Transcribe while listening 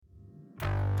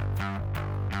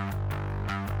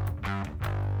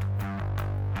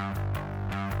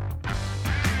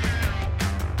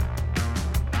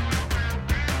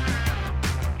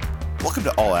Welcome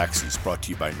to All Axes, brought to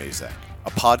you by Mazak,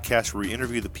 a podcast where we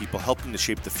interview the people helping to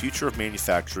shape the future of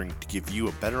manufacturing to give you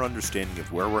a better understanding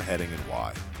of where we're heading and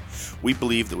why. We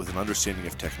believe that with an understanding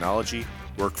of technology,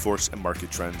 workforce, and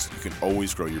market trends, you can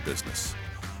always grow your business.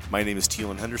 My name is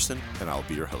Teelan Henderson, and I'll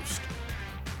be your host.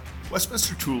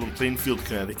 Westminster Tool in Plainfield,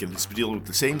 Connecticut has been dealing with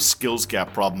the same skills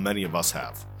gap problem many of us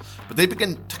have, but they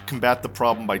begin to combat the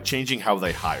problem by changing how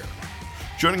they hire.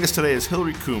 Joining us today is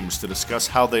Hillary Coombs to discuss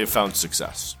how they have found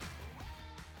success.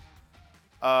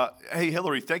 Hey,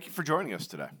 Hillary, thank you for joining us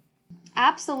today.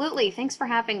 Absolutely. Thanks for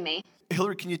having me.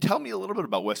 Hillary, can you tell me a little bit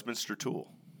about Westminster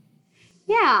Tool?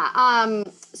 Yeah.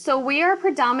 So we are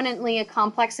predominantly a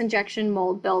complex injection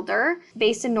mold builder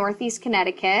based in Northeast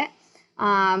Connecticut.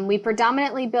 We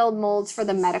predominantly build molds for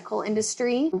the medical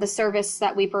industry. The service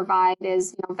that we provide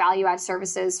is value-add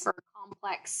services for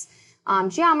complex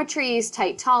geometries,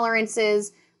 tight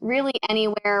tolerances, really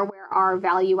anywhere where our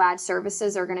value-add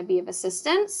services are going to be of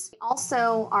assistance. We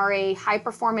also are a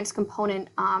high-performance component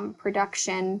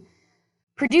producer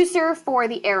for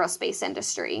the aerospace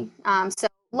industry. So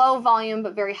low volume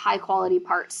but very high-quality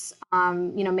parts,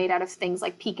 made out of things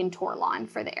like PEEK and Torlon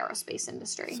for the aerospace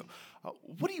industry. So,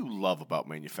 what do you love about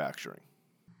manufacturing?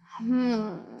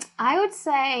 I would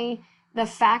say the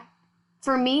fact,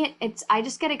 for me, I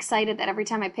just get excited that every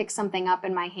time I pick something up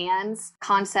in my hands,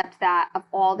 concept that of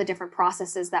all the different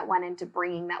processes that went into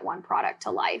bringing that one product to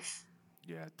life.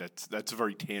 Yeah, that's a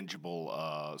very tangible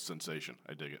sensation.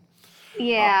 I dig it.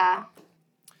 Yeah.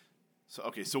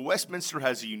 So Westminster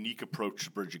has a unique approach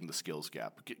to bridging the skills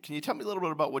gap. Can you tell me a little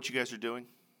bit about what you guys are doing?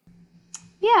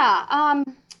 Yeah.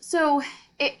 So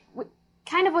it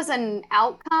kind of was an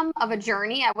outcome of a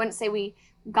journey. I wouldn't say we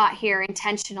got here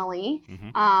intentionally,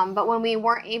 but when we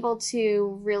weren't able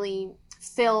to really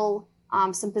fill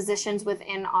some positions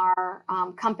within our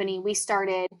company, we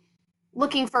started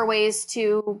looking for ways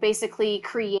to basically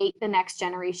create the next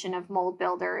generation of mold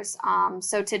builders.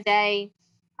 So today,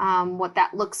 what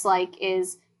that looks like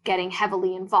is getting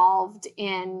heavily involved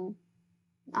in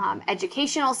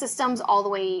educational systems all the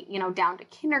way, down to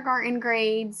kindergarten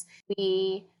grades.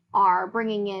 We are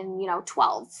bringing in,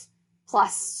 12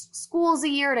 plus schools a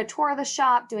year to tour the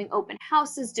shop, doing open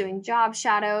houses, doing job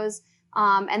shadows,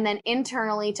 and then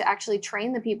internally to actually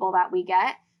train the people that we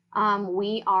get.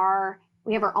 We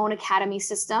have our own academy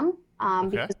system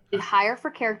because we hire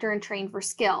for character and train for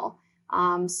skill.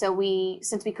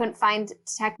 Since we couldn't find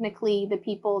technically the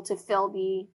people to fill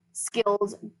the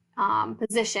skilled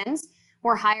positions,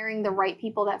 we're hiring the right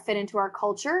people that fit into our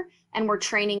culture, and we're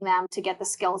training them to get the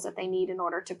skills that they need in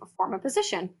order to perform a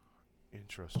position.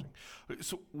 Interesting.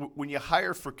 So when you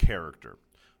hire for character,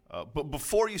 but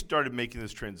before you started making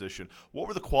this transition, what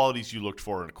were the qualities you looked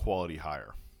for in a quality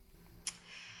hire?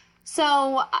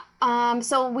 So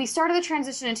we started the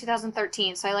transition in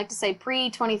 2013. So I like to say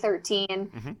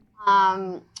pre-2013.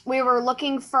 We were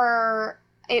looking for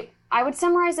it. I would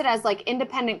summarize it as like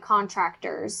independent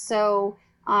contractors. So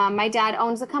my dad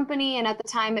owns a company, and at the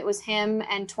time it was him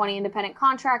and 20 independent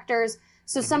contractors.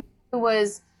 So somebody who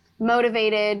was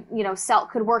motivated,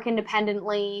 could work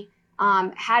independently,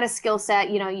 had a skill set,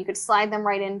 you could slide them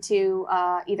right into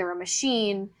either a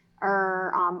machine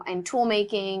or in tool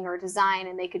making or design,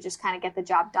 and they could just kind of get the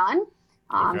job done.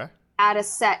 Add a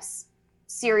set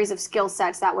series of skill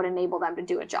sets that would enable them to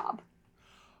do a job.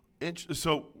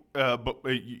 So, but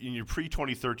in your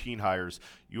pre-2013 hires,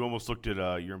 you almost looked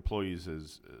at your employees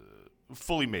as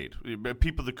fully made,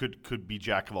 people that could be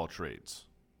jack of all trades.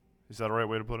 Is that a right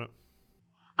way to put it?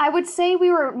 I would say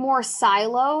we were more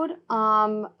siloed.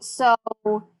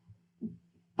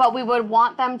 But we would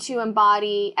want them to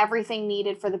embody everything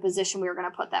needed for the position we were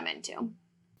going to put them into.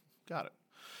 Got it.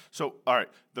 So, all right,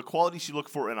 the qualities you look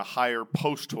for in a hire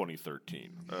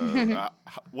post-2013,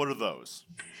 what are those?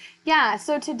 Yeah,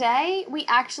 so today we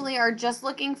actually are just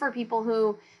looking for people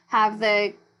who have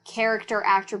the character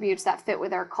attributes that fit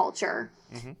with our culture.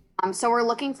 So we're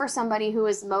looking for somebody who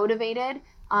is motivated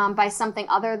by something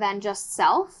other than just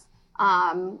self.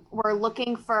 We're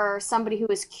looking for somebody who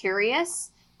is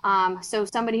curious. So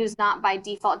somebody who's not by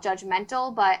default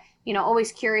judgmental, but,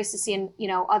 always curious to see,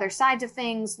 other sides of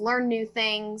things, learn new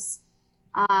things.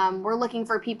 We're looking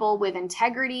for people with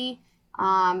integrity,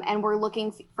 and we're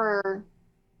looking for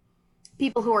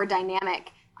people who are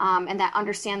dynamic, and that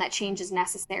understand that change is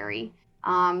necessary.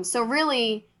 So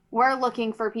really, we're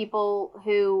looking for people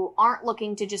who aren't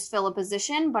looking to just fill a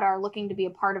position, but are looking to be a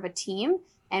part of a team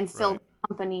and fill the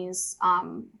company's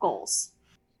goals.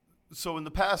 So in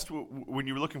the past, when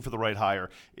you were looking for the right hire,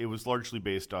 it was largely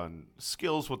based on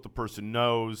skills, what the person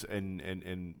knows,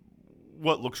 and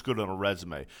what looks good on a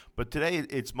resume. But today,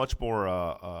 it's much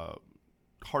more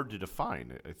hard to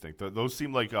define, I think. Those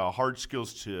seem like hard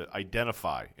skills to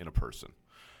identify in a person.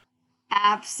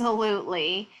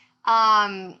 Absolutely.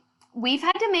 We've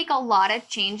had to make a lot of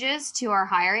changes to our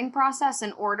hiring process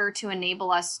in order to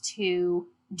enable us to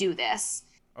do this.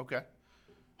 Okay.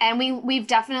 And we've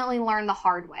definitely learned the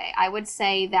hard way. I would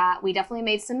say that we definitely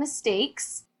made some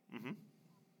mistakes. Mm-hmm.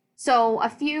 So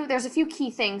there's a few key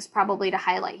things probably to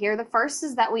highlight here. The first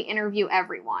is that we interview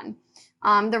everyone.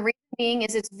 The reason being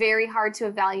is it's very hard to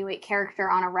evaluate character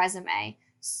on a resume.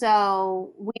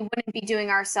 So we wouldn't be doing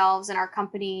ourselves and our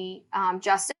company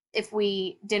justice if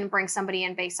we didn't bring somebody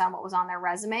in based on what was on their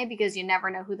resume, because you never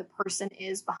know who the person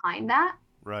is behind that.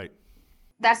 Right.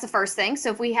 That's the first thing.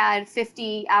 So if we had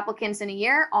 50 applicants in a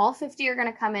year, all 50 are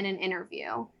going to come in and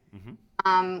interview.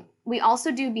 Mm-hmm. We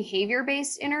also do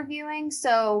behavior-based interviewing.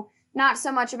 So not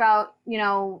so much about,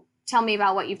 tell me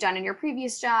about what you've done in your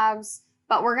previous jobs,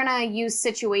 but we're going to use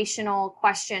situational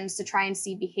questions to try and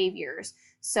see behaviors.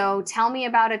 So tell me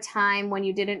about a time when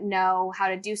you didn't know how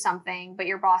to do something, but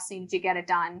your boss needed you to get it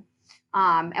done.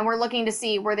 And we're looking to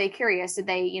see, were they curious? Did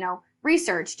they,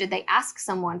 research? Did they ask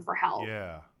someone for help?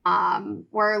 Yeah.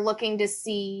 We're looking to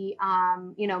see,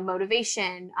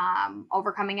 motivation,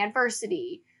 overcoming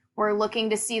adversity. We're looking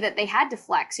to see that they had to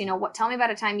flex. Tell me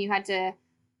about a time you had to,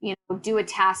 do a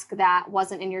task that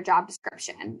wasn't in your job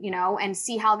description, and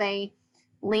see how they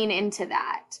lean into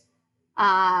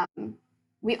that.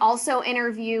 We also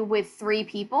interview with 3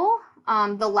 people.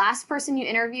 The last person you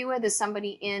interview with is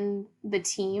somebody in the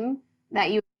team that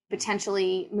you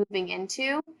potentially moving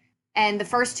into. And the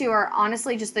first 2 are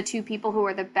honestly just the 2 people who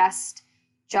are the best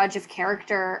judge of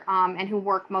character and who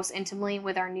work most intimately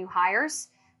with our new hires.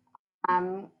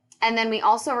 And then we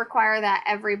also require that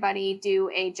everybody do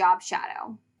a job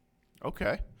shadow.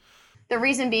 Okay. The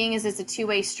reason being is it's a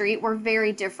 2-way street. We're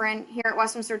very different here at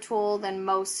Westminster Tool than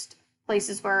most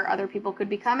places where other people could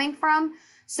be coming from.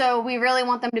 So we really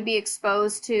want them to be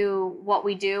exposed to what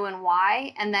we do and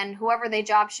why. And then whoever they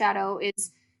job shadow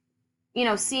is,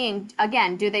 seeing,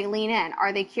 again, do they lean in?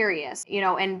 Are they curious?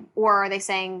 Or are they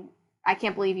saying, I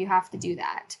can't believe you have to do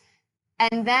that.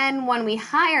 And then when we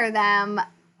hire them,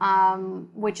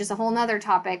 which is a whole nother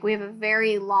topic, we have a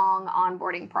very long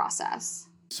onboarding process.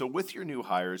 So with your new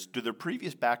hires, do their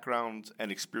previous backgrounds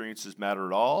and experiences matter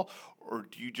at all? Or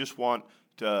do you just want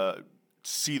to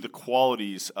see the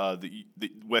qualities that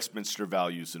Westminster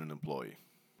values in an employee?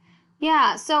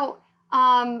 Yeah, so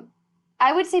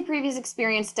I would say previous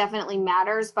experience definitely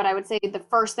matters, but I would say the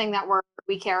first thing that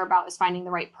we care about is finding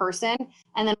the right person.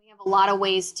 And then we have a lot of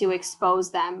ways to expose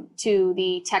them to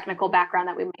the technical background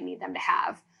that we might need them to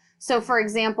have. So for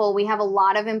example, we have a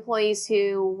lot of employees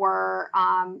who were,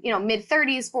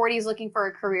 mid-30s, 40s looking for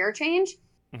a career change.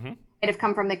 Mm-hmm. Might have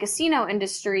come from the casino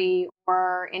industry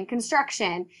or in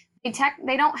construction. They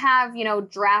don't have,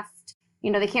 draft,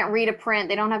 they can't read a print.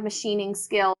 They don't have machining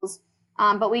skills.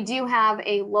 But we do have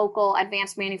a local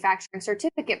advanced manufacturing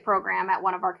certificate program at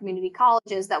one of our community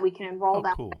colleges that we can enroll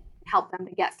them and help them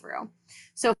to get through.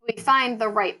 So if we find the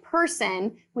right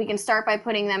person, we can start by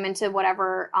putting them into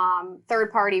whatever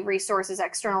third-party resources,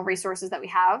 external resources that we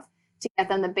have to get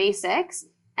them the basics.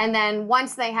 And then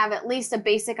once they have at least a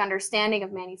basic understanding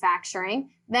of manufacturing,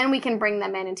 then we can bring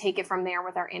them in and take it from there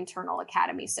with our internal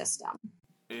academy system.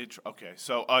 Okay,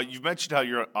 so you've mentioned how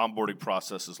your onboarding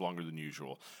process is longer than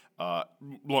usual,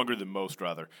 longer than most,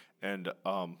 rather, and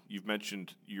you've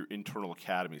mentioned your internal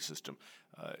academy system.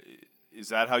 Is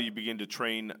that how you begin to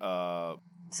train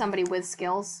somebody with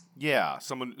skills? Yeah,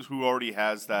 someone who already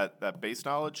has that base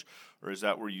knowledge, or is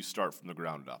that where you start from the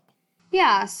ground up?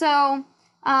 Yeah, so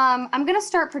I'm going to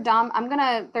start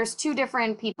there's 2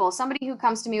 different people, somebody who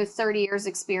comes to me with 30 years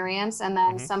experience and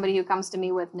then somebody who comes to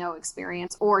me with no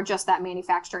experience or just that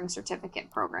manufacturing certificate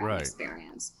program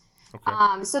experience.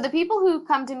 Okay. So the people who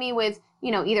come to me with,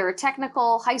 either a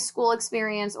technical high school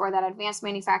experience or that advanced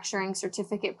manufacturing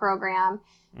certificate program,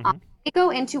 they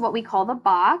go into what we call the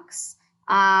box.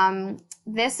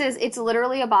 It's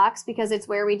literally a box because it's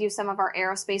where we do some of our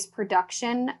aerospace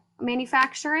production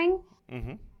manufacturing.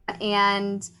 Mm-hmm.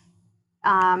 And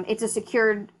it's a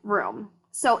secured room.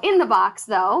 So in the box,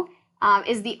 though,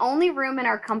 is the only room in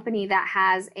our company that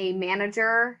has a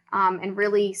manager and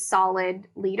really solid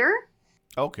leader.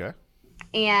 Okay.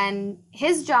 And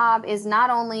his job is not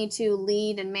only to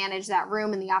lead and manage that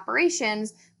room and the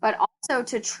operations, but also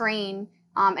to train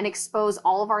and expose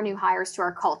all of our new hires to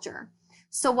our culture.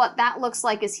 So what that looks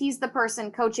like is he's the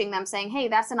person coaching them saying, hey,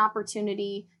 that's an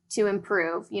opportunity to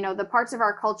improve. The parts of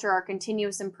our culture are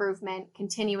continuous improvement,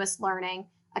 continuous learning,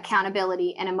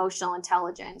 accountability, and emotional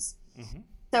intelligence. Mm-hmm.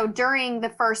 So during the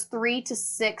first 3 to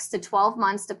 6 to 12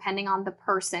 months, depending on the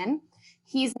person,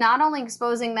 he's not only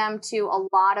exposing them to a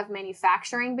lot of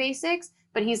manufacturing basics,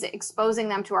 but he's exposing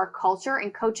them to our culture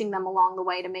and coaching them along the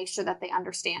way to make sure that they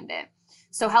understand it.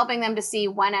 So helping them to see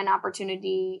when an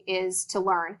opportunity is to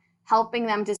learn, helping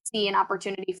them to see an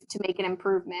opportunity to make an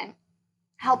improvement,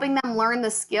 helping them learn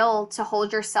the skill to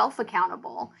hold yourself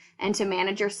accountable and to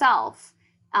manage yourself,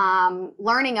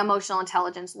 learning emotional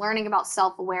intelligence, learning about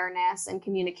self-awareness and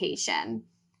communication.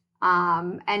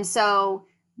 And so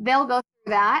they'll go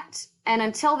through that. And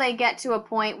until they get to a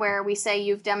point where we say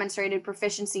you've demonstrated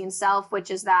proficiency in self,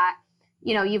 which is that,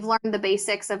 you've learned the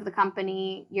basics of the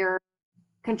company, you're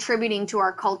contributing to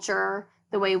our culture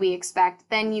the way we expect,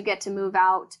 then you get to move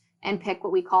out and pick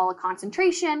what we call a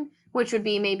concentration, which would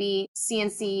be maybe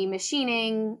CNC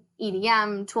machining,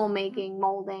 EDM, tool making,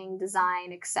 molding,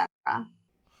 design, etc.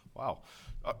 Wow.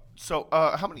 So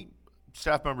how many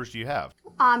staff members do you have?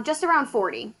 Just around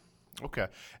 40. Okay.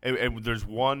 And there's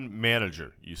one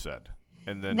manager, you said.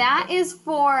 And then that is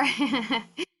for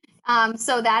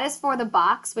so that is for the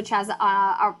box, which has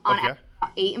on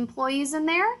 8 employees in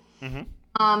there.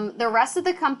 Mm-hmm. The rest of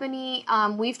the company,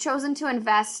 we've chosen to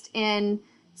invest in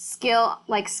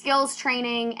skills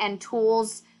training and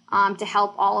tools to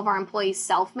help all of our employees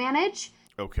self-manage.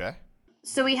 Okay.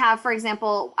 So we have, for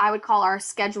example, I would call our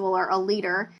scheduler a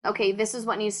leader. Okay, this is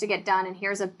what needs to get done, and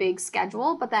here's a big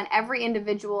schedule. But then every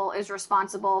individual is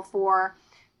responsible for,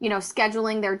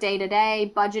 scheduling their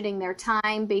day-to-day, budgeting their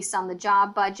time based on the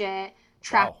job budget,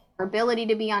 tracking their ability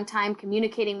to be on time,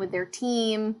 communicating with their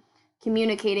team,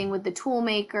 communicating with the tool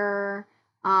maker.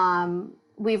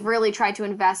 We've really tried to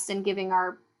invest in giving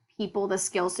our people the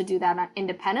skills to do that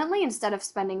independently instead of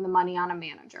spending the money on a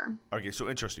manager. Okay, so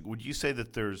interesting. Would you say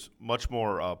that there's much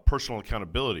more personal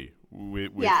accountability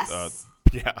with yes.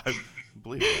 Yeah, I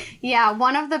believe that. Yeah,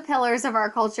 one of the pillars of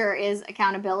our culture is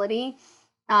accountability.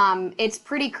 It's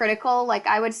pretty critical. Like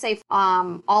I would say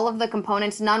all of the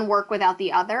components, none work without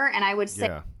the other. And I would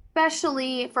say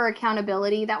especially for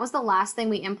accountability, that was the last thing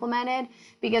we implemented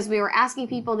because we were asking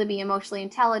people to be emotionally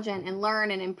intelligent and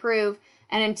learn and improve.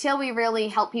 And until we really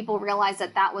help people realize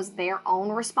that that was their own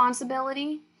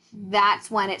responsibility, that's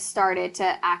when it started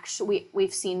to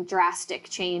we've seen drastic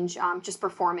change, just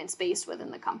performance-based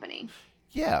within the company.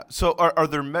 Yeah. So are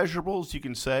there measurables you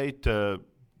can say to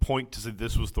point to say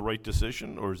this was the right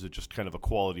decision, or is it just kind of a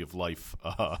quality of life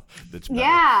that's better?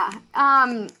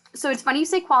 Yeah. So it's funny you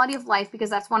say quality of life because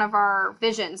that's one of our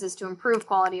visions is to improve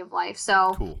quality of life.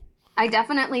 So cool. I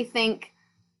definitely think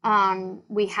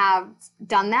we have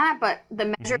done that, but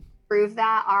the measures to prove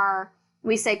that are,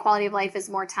 we say quality of life is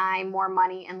more time, more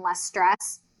money, and less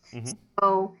stress. Mm-hmm.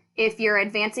 So if you're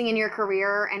advancing in your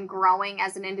career and growing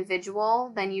as an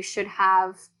individual, then you should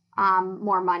have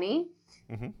more money.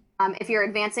 Mm-hmm. If you're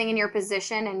advancing in your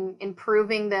position and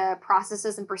improving the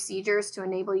processes and procedures to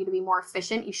enable you to be more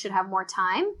efficient, you should have more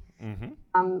time.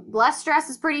 Mm-hmm. Less stress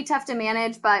is pretty tough to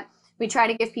manage, but we try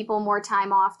to give people more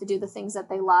time off to do the things that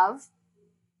they love.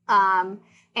 And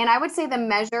I would say the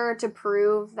measure to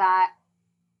prove that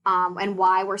and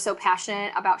why we're so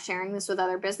passionate about sharing this with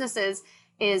other businesses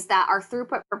is that our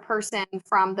throughput per person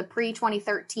from the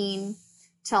pre-2013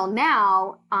 till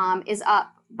now is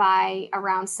up by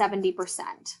around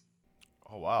 70%.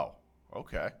 Oh, wow.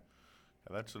 Okay.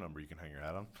 That's a number you can hang your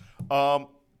hat on.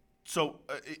 So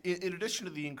in addition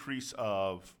to the increase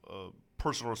of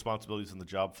personal responsibilities on the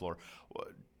job floor,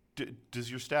 does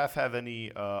your staff have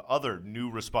any other new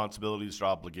responsibilities or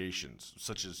obligations,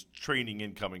 such as training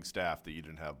incoming staff that you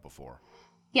didn't have before?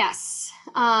 Yes.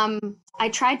 I'm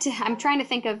trying to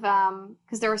think of,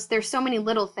 because there's so many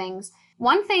little things.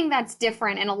 One thing that's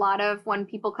different in a lot of when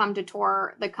people come to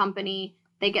tour the company,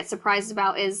 they get surprised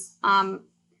about is on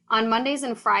Mondays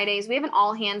and Fridays, we have an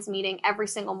all hands meeting every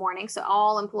single morning. So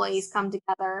all employees come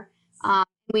together.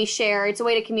 We share, it's a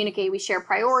way to communicate. We share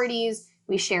priorities,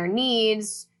 we share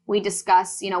needs, we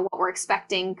discuss, what we're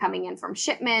expecting coming in from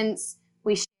shipments.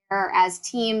 We share as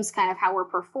teams kind of how we're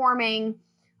performing.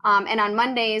 And on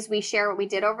Mondays, we share what we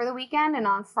did over the weekend. And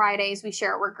on Fridays, we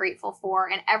share what we're grateful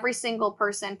for. And every single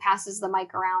person passes the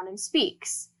mic around and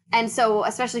speaks. And so,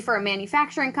 especially for a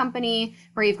manufacturing company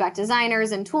where you've got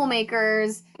designers and tool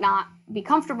makers, not be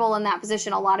comfortable in that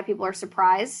position, a lot of people are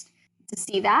surprised to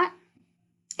see that.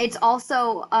 It's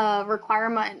also a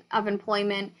requirement of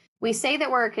employment. We say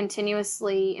that we're a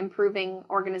continuously improving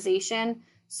organization.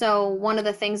 So one of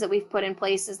the things that we've put in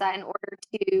place is that in order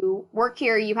to work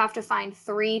here, you have to find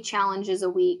 3 challenges a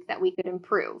week that we could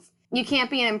improve. You can't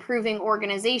be an improving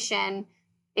organization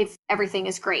if everything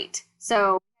is great.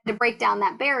 So to break down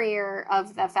that barrier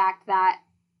of the fact that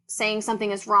saying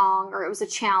something is wrong or it was a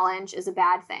challenge is a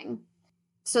bad thing.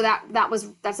 So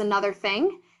that's another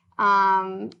thing.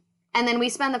 And then we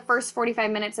spend the first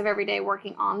 45 minutes of every day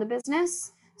working on the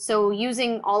business. So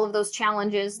using all of those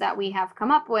challenges that we have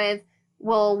come up with,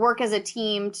 we'll work as a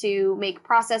team to make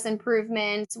process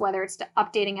improvements, whether it's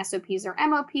updating SOPs or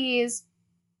MOPs,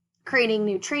 creating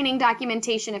new training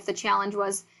documentation if the challenge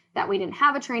was that we didn't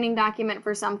have a training document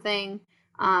for something,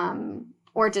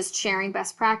 or just sharing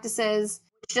best practices,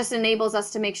 which just enables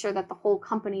us to make sure that the whole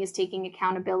company is taking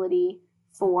accountability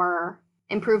for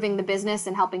improving the business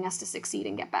and helping us to succeed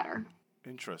and get better.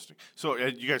 Interesting. So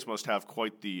you guys must have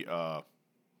quite the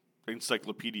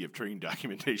encyclopedia of training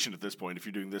documentation at this point if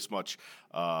you're doing this much,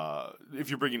 if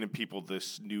you're bringing in people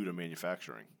this new to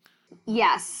manufacturing.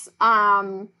 Yes.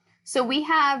 So we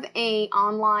have a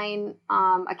online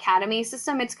academy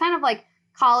system. It's kind of like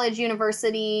college,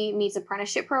 university meets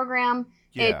apprenticeship program.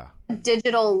 Yeah. It's a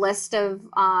digital list of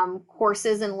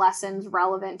courses and lessons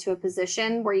relevant to a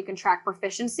position where you can track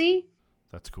proficiency.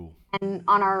 That's cool. And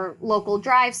on our local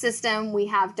Drive system, we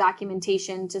have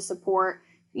documentation to support,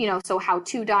 so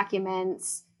how-to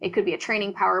documents. It could be a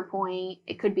training PowerPoint.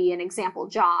 It could be an example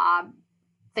job,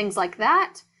 things like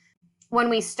that. When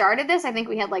we started this, I think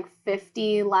we had like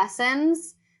 50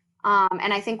 lessons,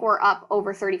 and I think we're up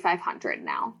over 3,500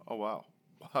 now. Oh, wow.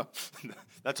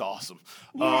 That's awesome.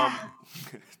 Yeah.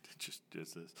 Just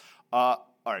this. All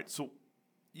right, so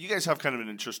you guys have kind of an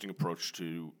interesting approach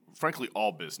to, frankly,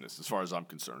 all business, as far as I'm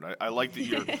concerned. I like that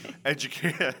you're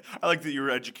I like that you're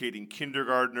educating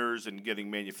kindergartners and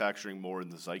getting manufacturing more in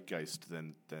the zeitgeist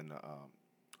than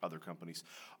other companies.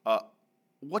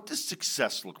 What does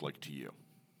success look like to you?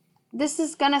 This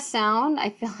is gonna sound,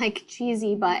 I feel like,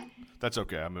 cheesy, but that's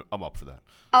okay. I'm up for that.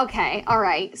 Okay, all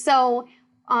right. So,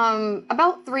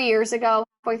 about 3 years ago,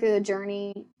 halfway through the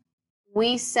journey,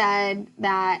 we said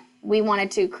that we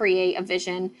wanted to create a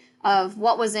vision of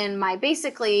what was in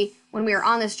basically, when we were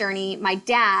on this journey, my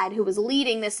dad, who was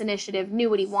leading this initiative, knew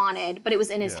what he wanted, but it was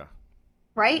in his head,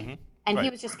 right? Mm-hmm. And right. He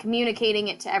was just communicating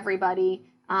it to everybody,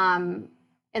 and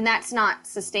that's not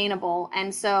sustainable.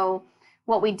 And so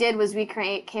what we did was we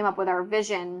came up with our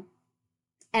vision.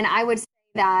 And I would say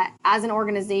that as an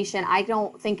organization, I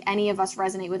don't think any of us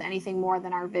resonate with anything more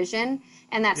than our vision.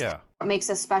 And that's what makes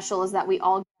us special, is that we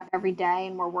all get up every day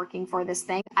and we're working for this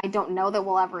thing. I don't know that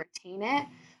we'll ever attain it,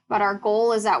 but our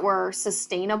goal is that we're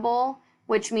sustainable,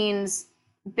 which means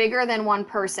bigger than one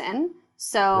person.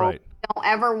 So we don't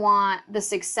ever want the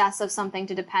success of something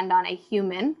to depend on a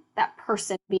human, that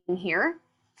person being here.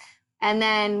 And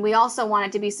then we also want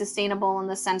it to be sustainable in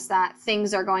the sense that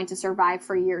things are going to survive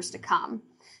for years to come.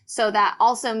 So that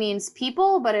also means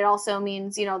people, but it also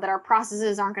means, that our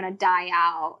processes aren't going to die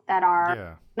out, that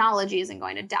our technology isn't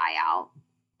going to die out.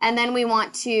 And then we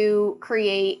want to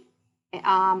create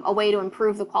a way to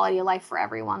improve the quality of life for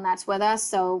everyone that's with us.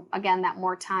 So again, that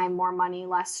more time, more money,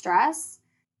 less stress.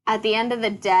 At the end of the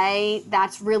day,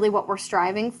 that's really what we're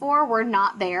striving for. We're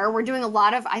not there. We're doing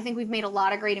I think we've made a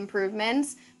lot of great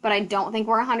improvements, but I don't think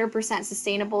we're 100%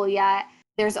 sustainable yet.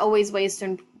 There's always ways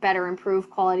to better improve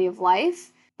quality of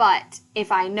life. But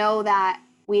if I know that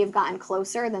we have gotten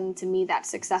closer, then to me, that's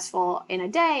successful in a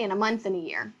day, in a month, in a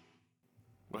year.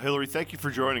 Well, Hillary, thank you for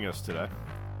joining us today.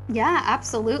 Yeah,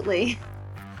 absolutely.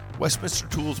 Westminster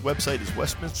Tool's website is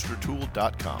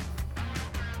westminstertool.com.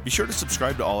 Be sure to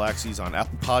subscribe to All Axes on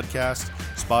Apple Podcasts,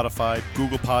 Spotify,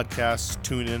 Google Podcasts,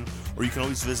 TuneIn, or you can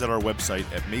always visit our website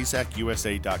at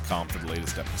mazacusa.com for the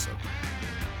latest episode.